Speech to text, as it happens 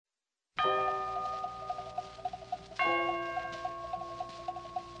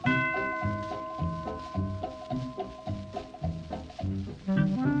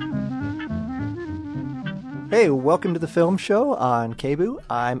Hey, welcome to the Film Show on KBOO.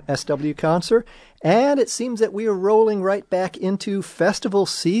 I'm SW Conser, and it seems that we are rolling right back into festival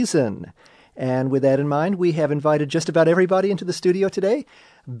season. And with that in mind, we have invited just about everybody into the studio today.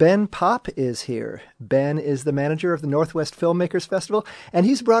 Ben Popp is here. Ben is the manager of the Northwest Filmmakers Festival, and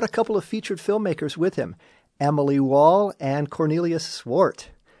he's brought a couple of featured filmmakers with him, Emily Wall and Cornelius Swart.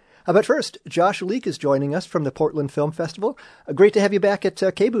 But first, Josh Leake is joining us from the Portland Film Festival. Great to have you back at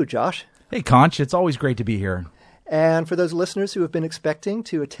KBOO, Josh. Hey, Conch. It's always great to be here. And for those listeners who have been expecting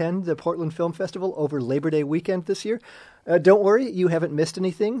to attend the Portland Film Festival over Labor Day weekend this year, don't worry, you haven't missed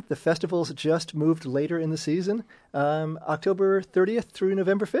anything. The festival's just moved later in the season, October 30th through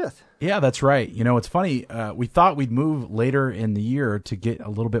November 5th. Yeah, that's right. You know, it's funny. We thought we'd move later in the year to get a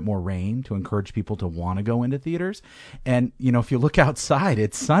little bit more rain to encourage people to want to go into theaters. And, you know, if you look outside,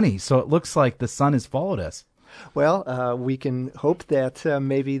 it's sunny. So it looks like the sun has followed us. Well, we can hope that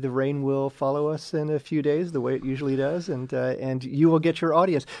maybe the rain will follow us in a few days, the way it usually does, and you will get your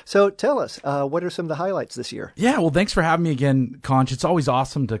audience. So tell us, what are some of the highlights this year? Yeah, well, thanks for having me again, Conch. It's always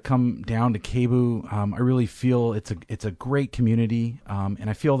awesome to come down to KBOO. I really feel it's a great community, and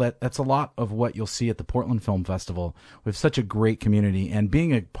I feel that that's a lot of what you'll see at the Portland Film Festival. We have such a great community, and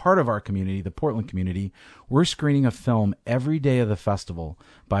being a part of our community, the Portland community, we're screening a film every day of the festival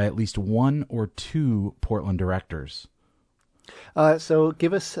by at least one or two Portland directors. So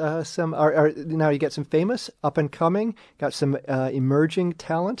give us some, now you got some famous, up-and-coming, got some emerging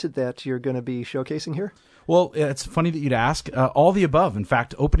talent that you're going to be showcasing here? Well, it's funny that you'd ask. All the above. In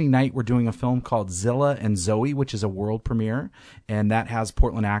fact, opening night, we're doing a film called Zilla and Zoe, which is a world premiere, and that has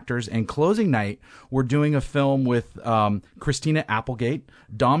Portland actors. And closing night, we're doing a film with Christina Applegate,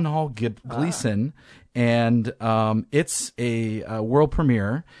 Domhnall Gleeson, and it's a world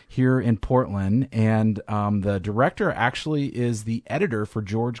premiere here in Portland. And the director actually is the editor for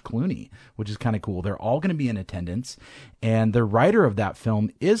George Clooney, which is kind of cool. They're all going to be in attendance. And the writer of that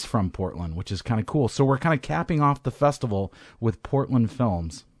film is from Portland, which is kind of cool. So we're kind of capping off the festival with Portland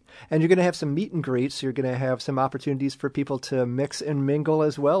films. And you're going to have some meet and greets. You're going to have some opportunities for people to mix and mingle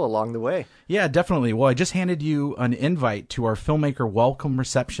as well along the way. Yeah, definitely. Well, I just handed you an invite to our filmmaker welcome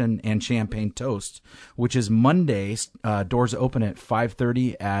reception and champagne toast, which is Monday. Doors open at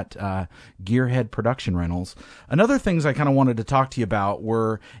 5:30 at Gearhead Production Rentals. Another things I kind of wanted to talk to you about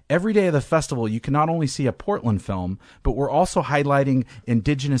were every day of the festival, you can not only see a Portland film, but we're also highlighting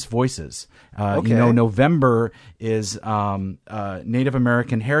indigenous voices. Okay. You know, November is Native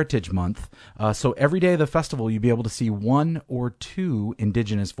American Heritage Month. So every day of the festival, you'll be able to see one or two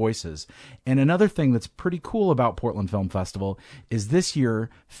indigenous voices. And another thing that's pretty cool about Portland Film Festival is this year,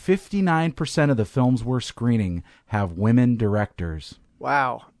 59% of the films we're screening have women directors.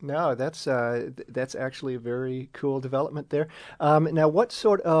 Wow. No, that's actually a very cool development there. Now, what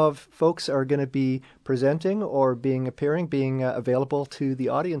sort of folks are going to be presenting or being available to the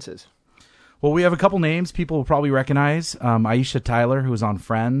audiences? Well, we have a couple names people will probably recognize. Aisha Tyler, who was on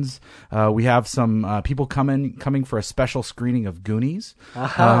Friends. We have some people coming for a special screening of Goonies,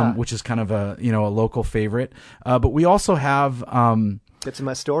 which is kind of a local favorite. But we also have get some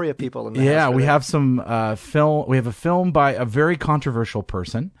Astoria people in the house. We have some film. We have a film by a very controversial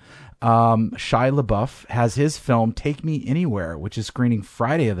person. Shia LaBeouf has his film "Take Me Anywhere," which is screening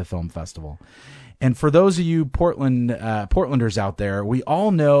Friday of the film festival. And for those of you Portlanders out there, we all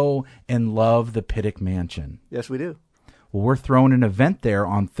know and love the Pittock Mansion. Yes, we do. Well, we're throwing an event there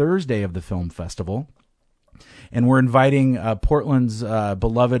on Thursday of the film festival, and we're inviting Portland's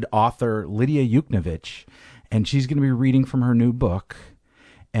beloved author Lydia Yuknavitch, and she's going to be reading from her new book.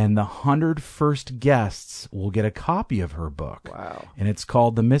 And the 100 first guests will get a copy of her book. Wow. And it's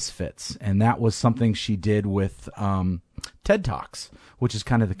called The Misfits. And that was something she did with TED Talks, which is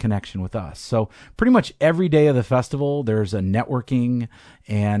kind of the connection with us. So pretty much every day of the festival, there's a networking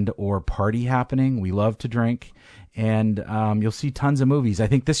and or party happening. We love to drink. And you'll see tons of movies. I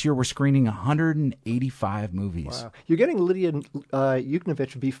think this year we're screening 185 movies. Wow. You're getting Lydia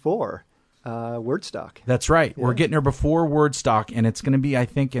Yuknavitch before Wordstock. That's right. Yeah. We're getting her before Wordstock, and it's going to be, I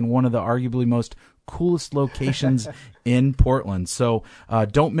think, in one of the arguably most coolest locations in Portland. So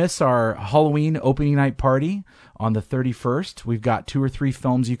don't miss our Halloween opening night party on the 31st. We've got 2 or 3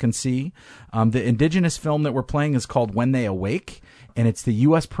 films you can see. The indigenous film that we're playing is called When They Awake, and it's the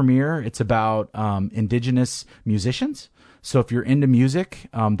U.S. premiere. It's about indigenous musicians. So if you're into music,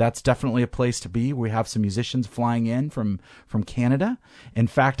 that's definitely a place to be. We have some musicians flying in from Canada. In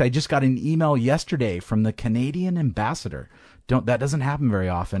fact, I just got an email yesterday from the Canadian ambassador. That doesn't happen very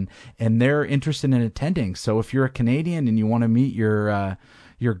often, and they're interested in attending. So if you're a Canadian and you want to meet your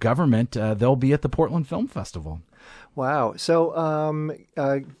government, they'll be at the Portland Film Festival. Wow. So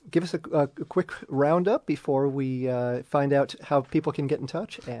give us a quick roundup before we find out how people can get in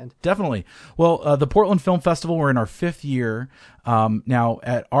touch. And Definitely. Well, the Portland Film Festival, we're in our 5th year. Now,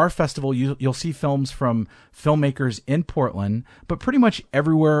 at our festival, you'll see films from filmmakers in Portland, but pretty much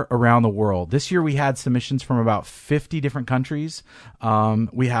everywhere around the world. This year, we had submissions from about 50 different countries.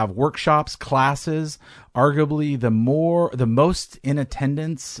 We have workshops, classes, arguably the most in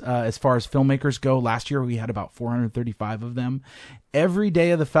attendance as far as filmmakers go. Last year, we had about 435 of them. Every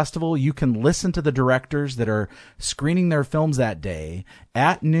day of the festival, you can listen to the directors that are screening their films that day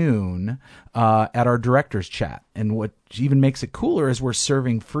at noon at our director's chat. And what even makes it cooler is we're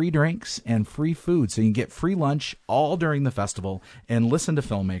serving free drinks and free food. So you can get free lunch all during the festival and listen to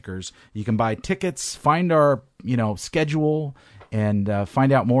filmmakers. You can buy tickets, find our schedule, and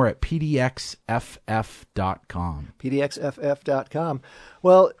find out more at pdxff.com. pdxff.com.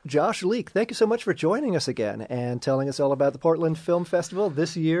 Well, Josh Leek, thank you so much for joining us again and telling us all about the Portland Film Festival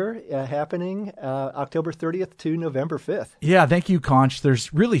this year, happening October 30th to November 5th. Yeah, thank you, Conch.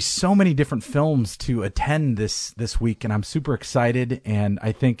 There's really so many different films to attend this week, and I'm super excited, and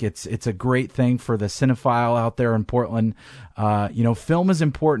I think it's a great thing for the cinephile out there in Portland. Film is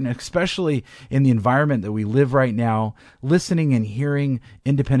important, especially in the environment that we live right now. Listening and hearing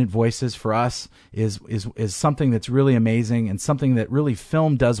independent voices for us is something that's really amazing and something that really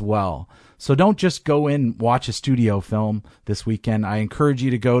film does well. So don't just go in watch a studio film this weekend. I encourage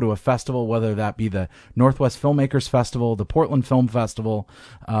you to go to a festival, whether that be the Northwest Filmmakers Festival, the Portland Film Festival.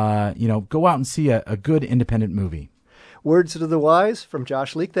 Go out and see a good independent movie. Words to the wise from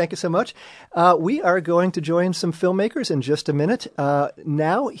Josh Leek. Thank you so much. We are going to join some filmmakers in just a minute.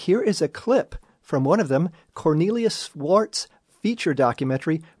 Now, here is a clip from one of them, Cornelius Swart's feature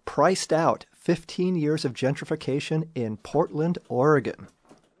documentary, Priced Out, 15 Years of Gentrification in Portland, Oregon.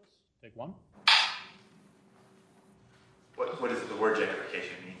 Take one. What does the word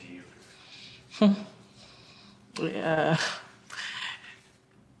gentrification mean to you?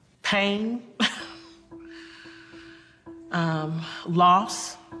 Pain,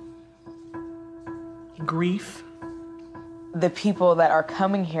 loss, grief. The people that are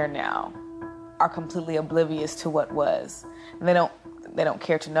coming here now are completely oblivious to what was. They don't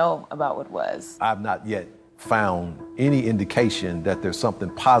care to know about what was. I've not yet found any indication that there's something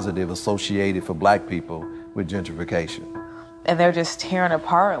positive associated for Black people with gentrification. And they're just tearing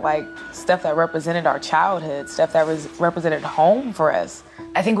apart like stuff that represented our childhood, stuff that represented home for us.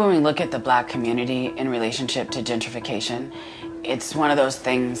 I think when we look at the Black community in relationship to gentrification, it's one of those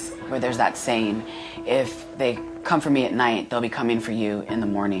things where there's that saying, if they come for me at night, they'll be coming for you in the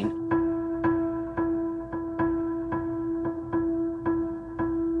morning.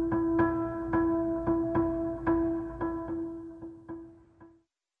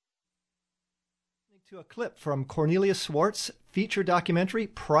 To a clip from Cornelius Swart's feature documentary,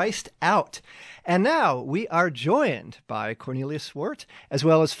 Priced Out. And now we are joined by Cornelius Swart, as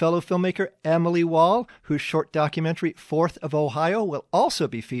well as fellow filmmaker Emily Wall, whose short documentary, 4th of Ohio, will also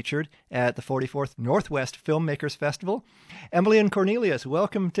be featured at the 44th Northwest Filmmakers Festival. Emily and Cornelius,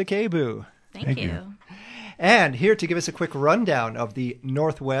 welcome to KBOO. Thank you. And here to give us a quick rundown of the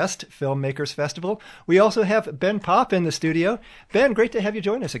Northwest Filmmakers Festival, we also have Ben Popp in the studio. Ben, great to have you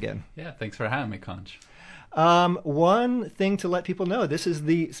join us again. Yeah, thanks for having me, Conch. One thing to let people know, this is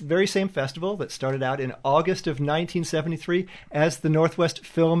the very same festival that started out in August of 1973 as the Northwest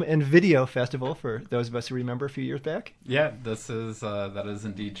Film and Video Festival, for those of us who remember a few years back. Yeah, that is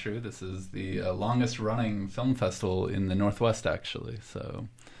indeed true. This is the longest running film festival in the Northwest, actually.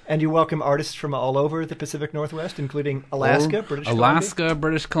 And you welcome artists from all over the Pacific Northwest, including Alaska,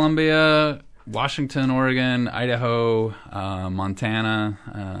 British Columbia, Washington, Oregon, Idaho,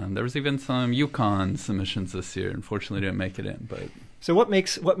 Montana. There was even some Yukon submissions this year. Unfortunately, didn't make it in. But so, what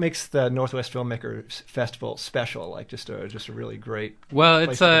makes the Northwest Filmmakers Festival special? Like just a really great. Well,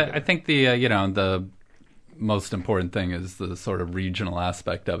 it's I think the most important thing is the sort of regional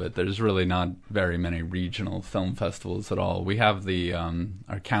aspect of it. There's really not very many regional film festivals at all. We have the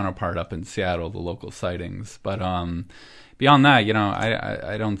our counterpart up in Seattle, the local sightings, but beyond that,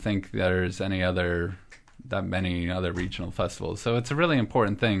 I don't think there's many other regional festivals. So it's a really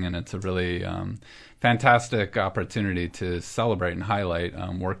important thing, and it's a really fantastic opportunity to celebrate and highlight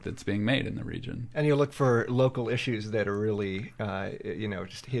work that's being made in the region. And you look for local issues that are really,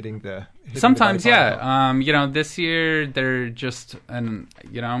 just hitting the. Sometimes, yeah. This year they're just, and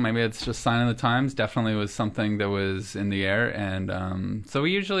maybe it's just sign of the times. Definitely was something that was in the air, and so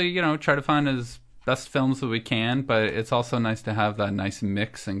we usually, try to find as best films that we can. But it's also nice to have that nice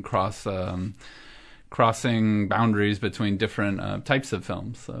mix and crossing boundaries between different types of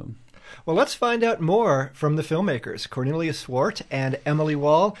films. So. Well, let's find out more from the filmmakers, Cornelius Swart and Emily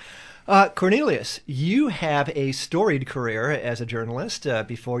Wall. Cornelius, you have a storied career as a journalist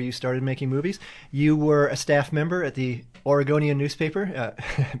before you started making movies. You were a staff member at the Oregonian newspaper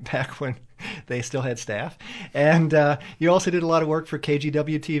back when they still had staff. And you also did a lot of work for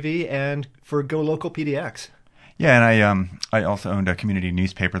KGW-TV and for Go Local PDX. Yeah, and I also owned a community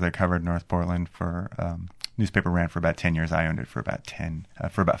newspaper that covered North Portland for newspaper ran for about 10 years. I owned it for about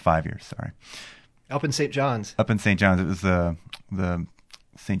 5 years, sorry. Up in St. John's. Up in St. John's. It was the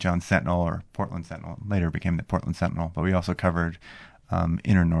St. John's Sentinel or Portland Sentinel. Later became the Portland Sentinel. But we also covered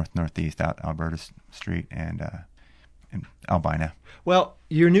inner northeast out Alberta Street and in Albina. Well,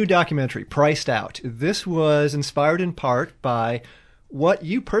 your new documentary, Priced Out, this was inspired in part by what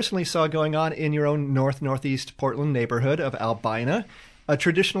you personally saw going on in your own northeast Portland neighborhood of Albina, a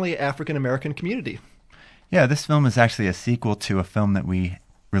traditionally African-American community. Yeah, this film is actually a sequel to a film that we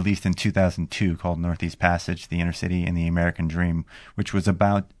released in 2002 called Northeast Passage, The Inner City and the American Dream, which was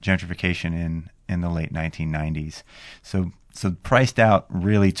about gentrification in the late 1990s. So Priced Out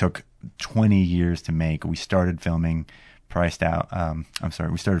really took 20 years to make. We started filming Priced Out.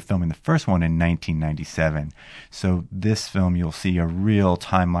 We started filming the first one in 1997. So this film, you'll see a real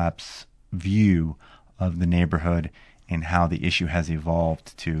time-lapse view of the neighborhood and how the issue has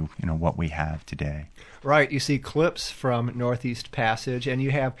evolved to, what we have today. Right. You see clips from Northeast Passage, and you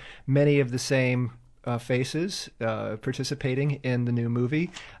have many of the same faces participating in the new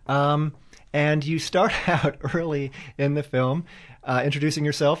movie. And you start out early in the film introducing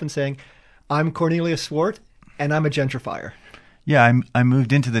yourself and saying, "I'm Cornelius Swart, and I'm a gentrifier." Yeah, I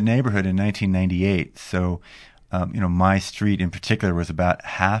moved into the neighborhood in 1998, so my street in particular was about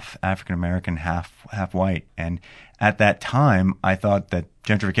half African American, half white, and at that time I thought that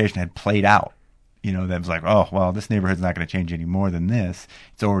gentrification had played out. That was like, oh well, this neighborhood's not going to change any more than this.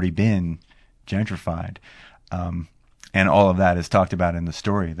 It's already been gentrified, and all of that is talked about in the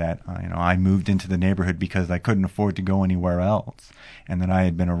story. That I moved into the neighborhood because I couldn't afford to go anywhere else, and that I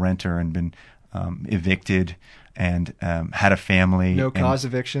had been a renter and been evicted and had a family. No cause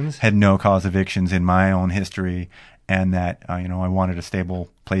evictions. Had no cause evictions in my own history, and that I wanted a stable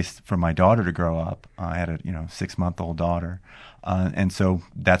place for my daughter to grow up. I had a 6-month-old daughter, and so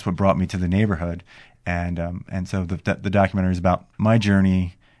that's what brought me to the neighborhood. And so the documentary is about my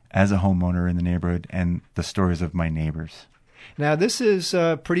journey as a homeowner in the neighborhood and the stories of my neighbors. Now, this is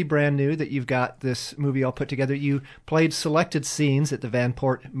pretty brand new that you've got this movie all put together. You played selected scenes at the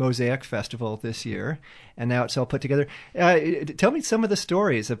Vanport Mosaic Festival this year, and now it's all put together. Tell me some of the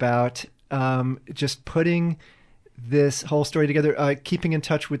stories about just putting this whole story together, keeping in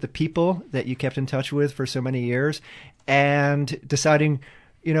touch with the people that you kept in touch with for so many years, and deciding,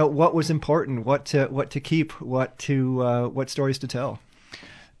 what was important, what to keep, what stories to tell.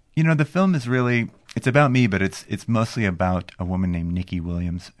 The film is really, it's about me, but it's mostly about a woman named Nikki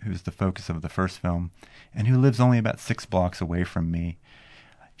Williams, who's the focus of the first film, and who lives only about 6 blocks away from me.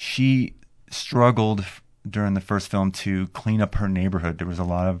 She struggled during the first film to clean up her neighborhood. There was a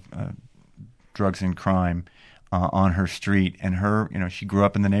lot of drugs and crime on her street, and she grew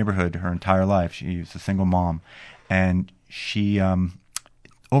up in the neighborhood her entire life. She was a single mom, and she,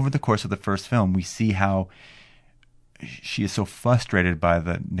 over the course of the first film, we see how she is so frustrated by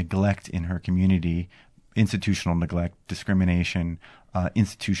the neglect in her community, institutional neglect, discrimination,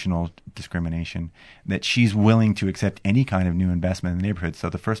 institutional discrimination, that she's willing to accept any kind of new investment in the neighborhood. So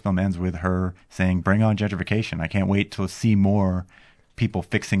the first film ends with her saying, "Bring on gentrification. I can't wait to see more people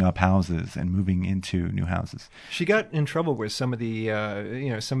fixing up houses and moving into new houses." She got in trouble with some of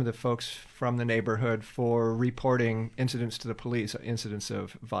the folks from the neighborhood for reporting incidents to the police, incidents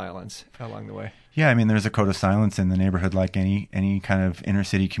of violence along the way. Yeah, there's a code of silence in the neighborhood like any kind of inner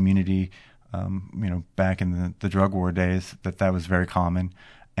city community. Back in the drug war days, that was very common,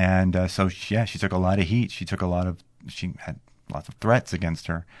 and so she took a lot of heat. She had lots of threats against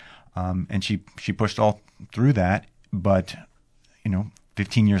her, and she pushed all through that, but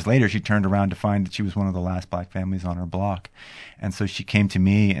 15 years later, she turned around to find that she was one of the last black families on her block. And so she came to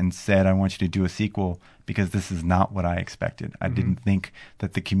me and said, "I want you to do a sequel because this is not what I expected. I didn't think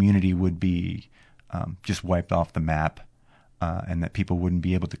that the community would be just wiped off the map and that people wouldn't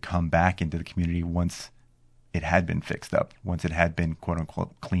be able to come back into the community once it had been fixed up, once it had been, quote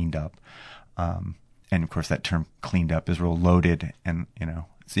unquote, cleaned up." And of course, that term "cleaned up" is real loaded, and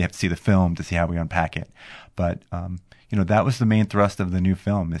so you have to see the film to see how we unpack it. But that was the main thrust of the new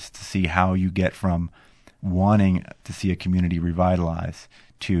film, is to see how you get from wanting to see a community revitalized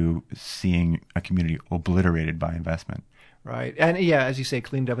to seeing a community obliterated by investment. Right. And yeah, as you say,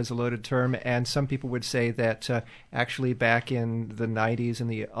 cleaned up is a loaded term. And some people would say that actually back in the 90s and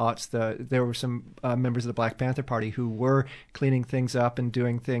the aughts, there were some members of the Black Panther Party who were cleaning things up and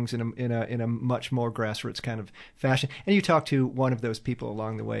doing things in a much more grassroots kind of fashion. And you talked to one of those people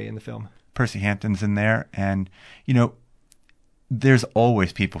along the way in the film. Percy Hampton's in there. And, there's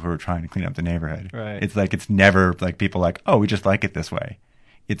always people who are trying to clean up the neighborhood. Right. It's never like people like, oh, we just like it this way.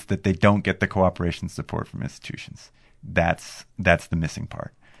 It's that they don't get the cooperation support from institutions. That's the missing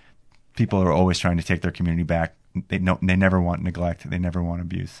part. People are always trying to take their community back. They never want neglect. They never want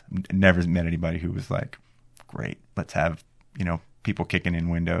abuse. Never met anybody who was like, great, let's have, people kicking in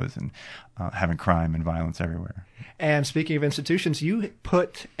windows and having crime and violence everywhere. And speaking of institutions, you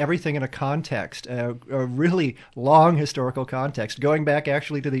put everything in a context, a really long historical context, going back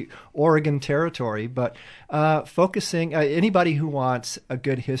actually to the Oregon Territory, but focusing, anybody who wants a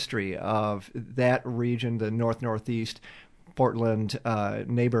good history of that region, the Northeast, Portland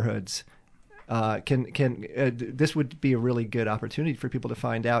neighborhoods, this would be a really good opportunity for people to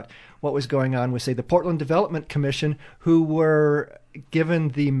find out what was going on with, say, the Portland Development Commission, who were given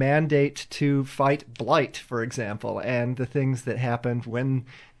the mandate to fight blight, for example, and the things that happened when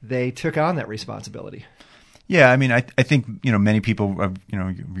they took on that responsibility. Yeah, I mean, I think, many people,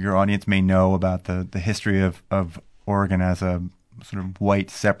 your audience may know about the history of Oregon as a sort of white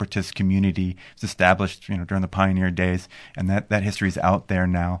separatist community. It's established, during the pioneer days, and that history is out there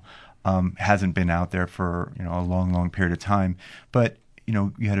now. Hasn't been out there for a long, long period of time. But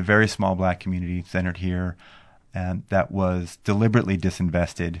you had a very small black community centered here, and that was deliberately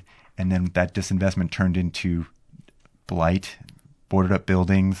disinvested, and then that disinvestment turned into blight, boarded up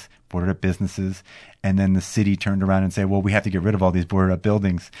buildings, boarded up businesses, and then the city turned around and said, well, we have to get rid of all these boarded up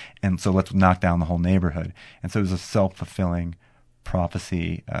buildings, and so let's knock down the whole neighborhood. And so it was a self-fulfilling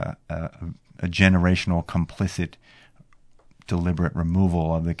prophecy, a generational complicit deliberate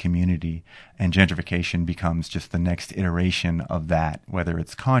removal of the community, and gentrification becomes just the next iteration of that, whether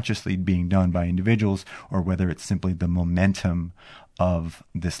it's consciously being done by individuals or whether it's simply the momentum of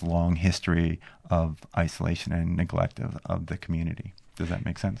this long history of isolation and neglect of the community. Does that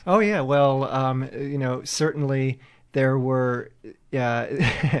make sense? Oh yeah, well, certainly there were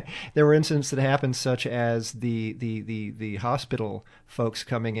there were incidents that happened, such as the hospital folks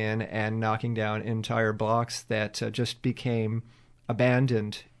coming in and knocking down entire blocks that just became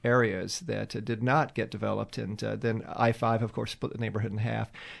abandoned areas that did not get developed, and then I-5, of course, split the neighborhood in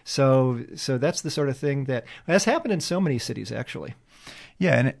half. So that's the sort of thing that has happened in so many cities, actually.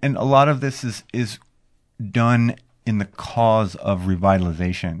 Yeah, and a lot of this is done in the cause of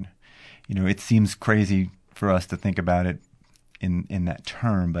revitalization. It seems crazy for us to think about it in that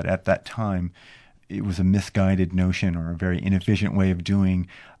term, but at that time, it was a misguided notion or a very inefficient way of doing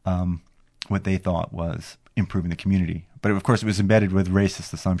what they thought was improving the community. But of course, it was embedded with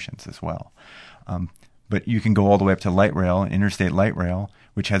racist assumptions as well. But you can go all the way up to light rail, interstate light rail,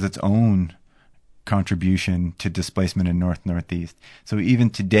 which has its own contribution to displacement in Northeast. So even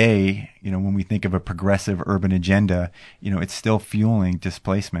today, when we think of a progressive urban agenda, it's still fueling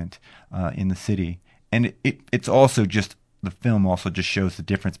displacement in the city. And it's also just, the film also just shows the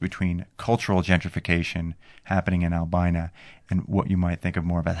difference between cultural gentrification happening in Albina and what you might think of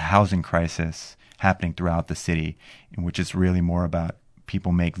more of a housing crisis happening throughout the city, in which it's really more about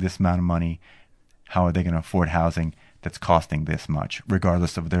people make this amount of money, how are they going to afford housing that's costing this much,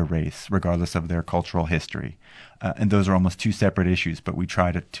 regardless of their race, regardless of their cultural history. And those are almost two separate issues, but we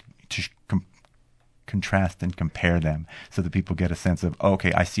try to contrast and compare them so that people get a sense of,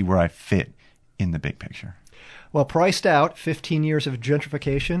 okay, I see where I fit in the big picture. Well, Priced Out, 15 Years of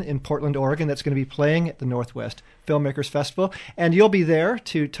Gentrification in Portland, Oregon. That's going to be playing at the Northwest Filmmakers Festival. And you'll be there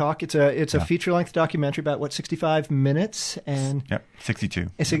to talk. It's a feature-length documentary about, 65 minutes? Yep, 62.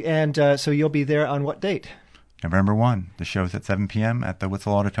 So you'll be there on what date? November 1. The show's at 7 p.m. at the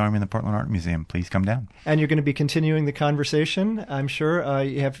Witzel Auditorium in the Portland Art Museum. Please come down. And you're going to be continuing the conversation, I'm sure.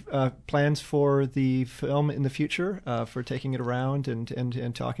 You have plans for the film in the future, for taking it around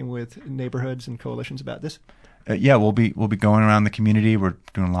and talking with neighborhoods and coalitions about this? Yeah, we'll be going around the community. We're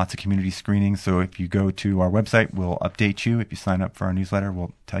doing lots of community screenings. So if you go to our website, we'll update you. If you sign up for our newsletter,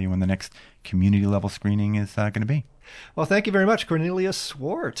 we'll tell you when the next community level screening is going to be. Well, thank you very much, Cornelius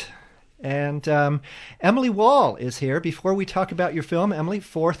Swart. And Emily Wall is here. Before we talk about your film, Emily,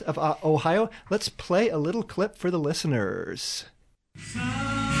 4th of Ohio, let's play a little clip for the listeners. Someday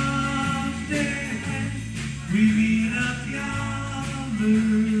we meet up yonder.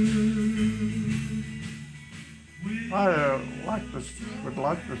 I would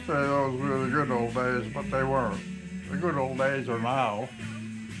like to say those were the good old days, but they weren't. The good old days are now.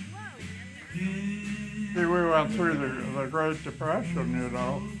 See, we went through the Great Depression, you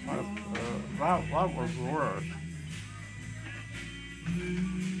know. That was the worst.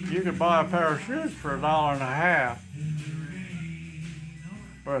 You could buy a pair of shoes for $1.50,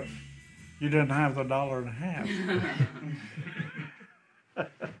 but you didn't have the $1.50.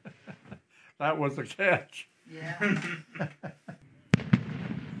 That was the catch. Yeah.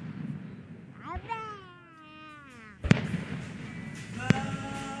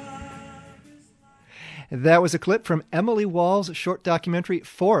 That was a clip from Emily Wall's short documentary,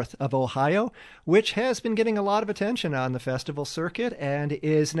 4th of Ohio, which has been getting a lot of attention on the festival circuit and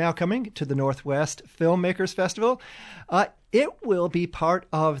is now coming to the Northwest Filmmakers Festival. It will be part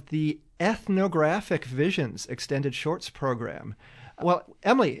of the Ethnographic Visions Extended Shorts program. Well,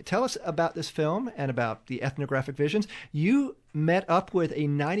 Emily, tell us about this film and about the Ethnographic Visions. You met up with a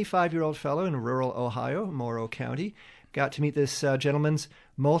 95-year-old fellow in rural Ohio, Morrow County. Got to meet this gentleman's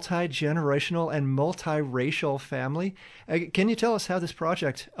multi-generational and multiracial family. Can you tell us how this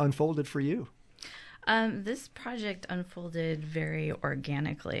project unfolded for you? This project unfolded very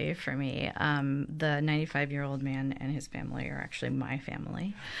organically for me. The 95-year-old man and his family are actually my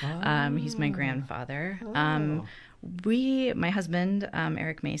family. Oh. He's my grandfather. Oh. My husband,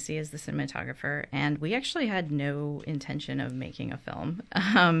 Eric Macy, is the cinematographer, and we actually had no intention of making a film.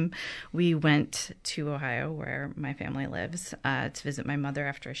 We went to Ohio, where my family lives, to visit my mother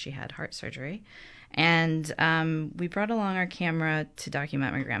after she had heart surgery. And we brought along our camera to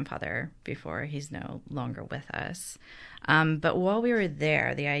document my grandfather before he's no longer with us. But while we were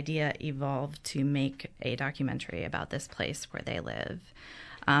there, the idea evolved to make a documentary about this place where they live.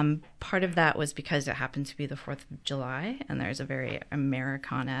 Part of that was because it happened to be the 4th of July, and there's a very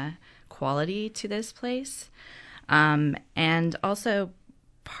Americana quality to this place. And also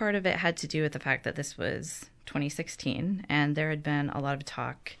part of it had to do with the fact that this was 2016, and there had been a lot of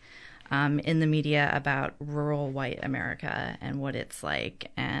talk in the media about rural white America and what it's like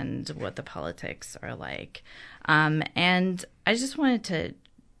and what the politics are like. And I just wanted to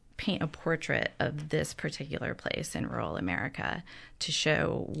paint a portrait of this particular place in rural America to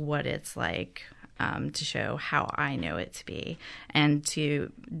show what it's like, to show how I know it to be, and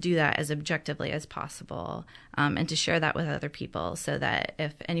to do that as objectively as possible, and to share that with other people so that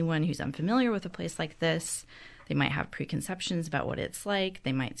if anyone who's unfamiliar with a place like this, they might have preconceptions about what it's like,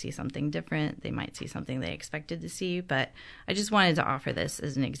 they might see something different, they might see something they expected to see, but I just wanted to offer this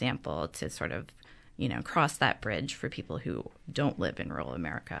as an example to sort of cross that bridge for people who don't live in rural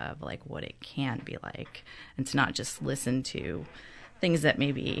America of like what it can be like, and to not just listen to things that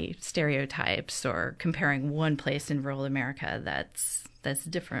may be stereotypes or comparing one place in rural America that's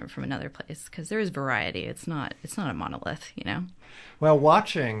different from another place, because there is variety. It's not a monolith, Well,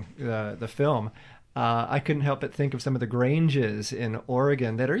 watching the film, I couldn't help but think of some of the Granges in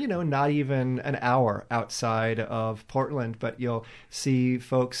Oregon that are, not even an hour outside of Portland, but you'll see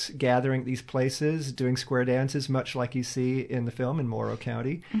folks gathering at these places, doing square dances, much like you see in the film in Morrow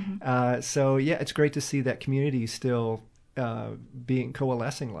County. Mm-hmm. So, yeah, it's great to see that community still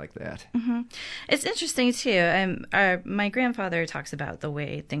coalescing like that. Mm-hmm. It's interesting too. My grandfather talks about the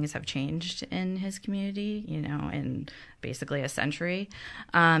way things have changed in his community, in basically a century.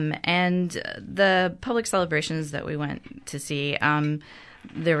 And the public celebrations that we went to see,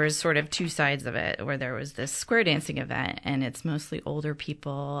 there was sort of two sides of it, where there was this square dancing event, and it's mostly older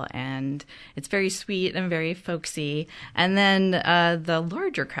people, and it's very sweet and very folksy. And then the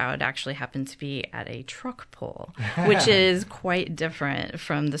larger crowd actually happened to be at a truck pull, which is quite different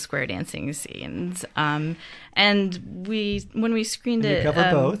from the square dancing scenes. And when we screened it, you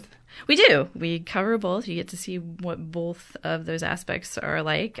cover both. We do. We cover both. You get to see what both of those aspects are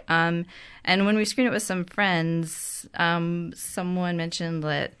like. And when we screened it with some friends, someone mentioned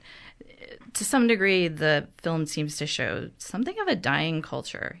that to some degree the film seems to show something of a dying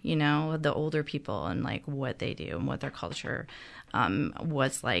culture, the older people and like what they do and what their culture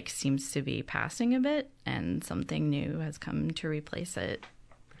was like seems to be passing a bit, and something new has come to replace it.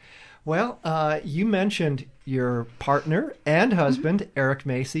 Well, you mentioned your partner and husband, mm-hmm. Eric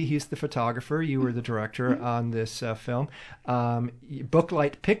Macy. He's the photographer. You were the director mm-hmm. on this film.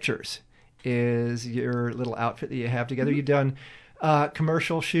 Booklight Pictures is your little outfit that you have together. Mm-hmm. You've done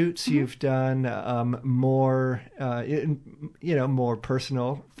commercial shoots. Mm-hmm. You've done more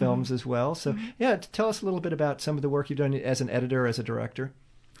personal films mm-hmm. as well. So, mm-hmm. yeah, tell us a little bit about some of the work you've done as an editor, as a director.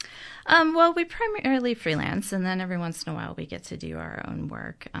 Well, we primarily freelance, and then every once in a while we get to do our own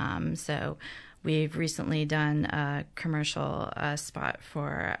work. So we've recently done a commercial spot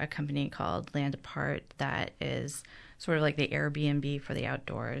for a company called Land Apart that is sort of like the Airbnb for the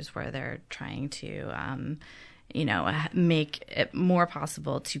outdoors, where they're trying to make it more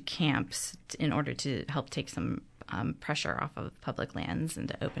possible to camps in order to help take some pressure off of public lands and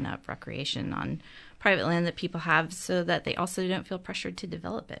to open up recreation on private land that people have so that they also don't feel pressured to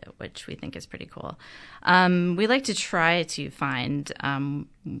develop it, which we think is pretty cool. We like to try to find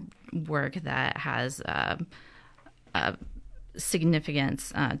work that has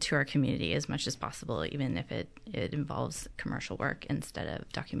significance to our community as much as possible, even if it involves commercial work instead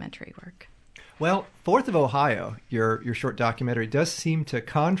of documentary work. Well, 4th of Ohio, your short documentary, does seem to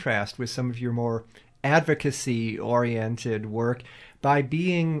contrast with some of your more advocacy-oriented work by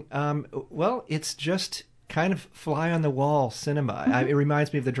being, it's just kind of fly-on-the-wall cinema. It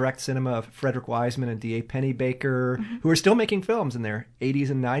reminds me of the direct cinema of Frederick Wiseman and D.A. Pennebaker, who are still making films in their 80s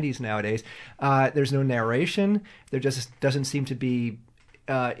and 90s nowadays. There's no narration. There just doesn't seem to be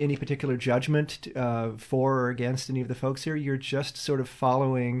any particular judgment for or against any of the folks here. You're just sort of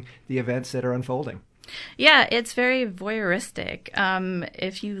following the events that are unfolding. Yeah, it's very voyeuristic.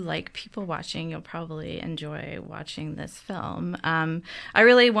 If you like people watching, you'll probably enjoy watching this film. I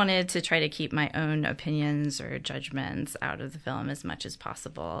really wanted to try to keep my own opinions or judgments out of the film as much as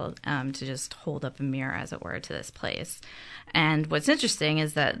possible, to just hold up a mirror, as it were, to this place. And what's interesting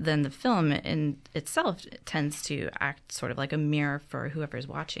is that then the film in itself tends to act sort of like a mirror for whoever's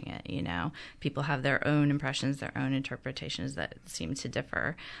watching it. People have their own impressions, their own interpretations that seem to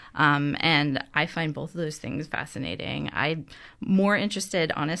differ. And I find both of those things fascinating. I'm more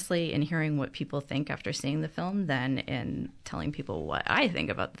interested, honestly, in hearing what people think after seeing the film than in telling people what I think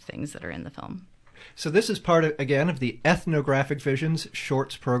about the things that are in the film. So this is part, of the Ethnographic Visions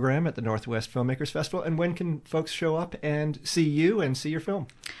Shorts program at the Northwest Filmmakers Festival. And when can folks show up and see you and see your film?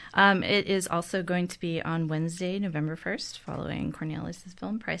 It is also going to be on Wednesday, November 1st, following Cornelius'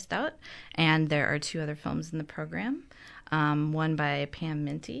 film, Priced Out. And there are 2 other films in the program. One by Pam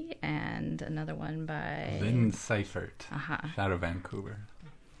Minty and another one by Lynn Seifert, out of Vancouver.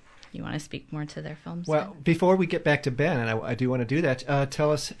 You want to speak more to their films? Well, before we get back to Ben, and I do want to do that,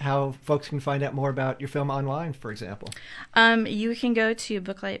 tell us how folks can find out more about your film online, for example. You can go to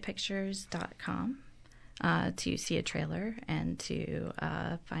booklightpictures.com to see a trailer and to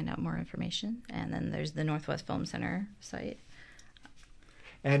find out more information. And then there's the Northwest Film Center site.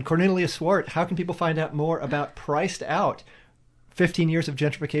 And Cornelius Swart, how can people find out more about Priced Out, 15 years of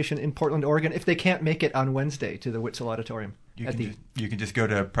gentrification in Portland, Oregon, if they can't make it on Wednesday to the Witzel Auditorium? You can just go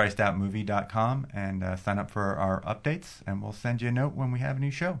to pricedoutmovie.com and sign up for our updates, and we'll send you a note when we have a new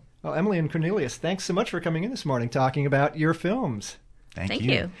show. Well, Emily and Cornelius, thanks so much for coming in this morning talking about your films. Thank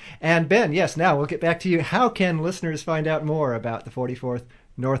you. And Ben, yes, now we'll get back to you. How can listeners find out more about the 44th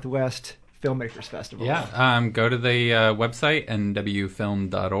Northwest Filmmakers Festival? Yeah, go to the website,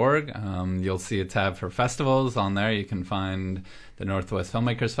 nwfilm.org. You'll see a tab for festivals. On there you can find the Northwest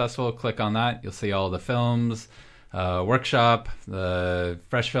Filmmakers Festival. Click on that. You'll see all the films, workshop, the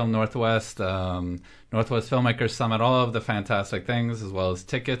Fresh Film Northwest, Northwest Filmmakers Summit, all of the fantastic things, as well as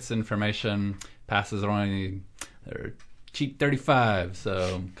tickets, information. Passes are only... they're cheap $35,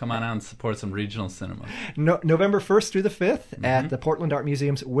 so come on out and support some regional cinema. November 1st through the 5th at the Portland Art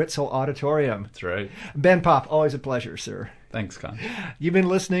Museum's Witzel Auditorium. That's right. Ben Popp, always a pleasure, sir. Thanks, Con. You've been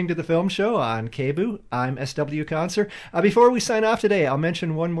listening to The Film Show on KBOO. I'm S.W. Conser. Before we sign off today, I'll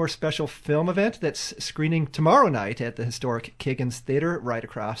mention one more special film event that's screening tomorrow night at the historic Kiggins Theater right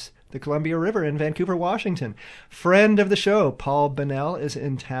across the Columbia River in Vancouver, Washington. Friend of the show, Paul Bunnell, is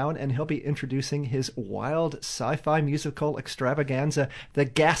in town, and he'll be introducing his wild sci-fi musical extravaganza, The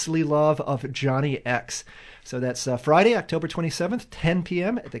Ghastly Love of Johnny X. So that's Friday, October 27th, 10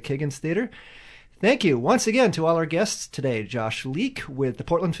 p.m. at the Kiggins Theater. Thank you once again to all our guests today. Josh Leake with the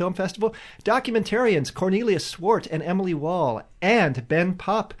Portland Film Festival, documentarians Cornelius Swart and Emily Wall, and Ben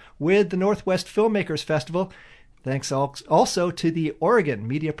Popp with the Northwest Filmmakers Festival. Thanks also to the Oregon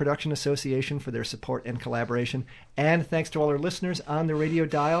Media Production Association for their support and collaboration. And thanks to all our listeners on the radio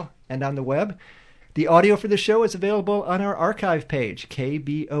dial and on the web. The audio for the show is available on our archive page,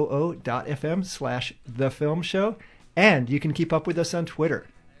 kboo.fm/thefilmshow. And you can keep up with us on Twitter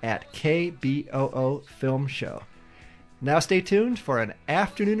at KBOO Film Show. Now stay tuned for an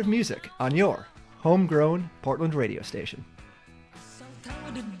afternoon of music on your homegrown Portland radio station.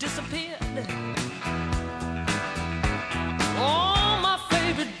 All my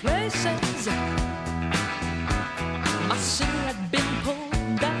favorite places, my city had been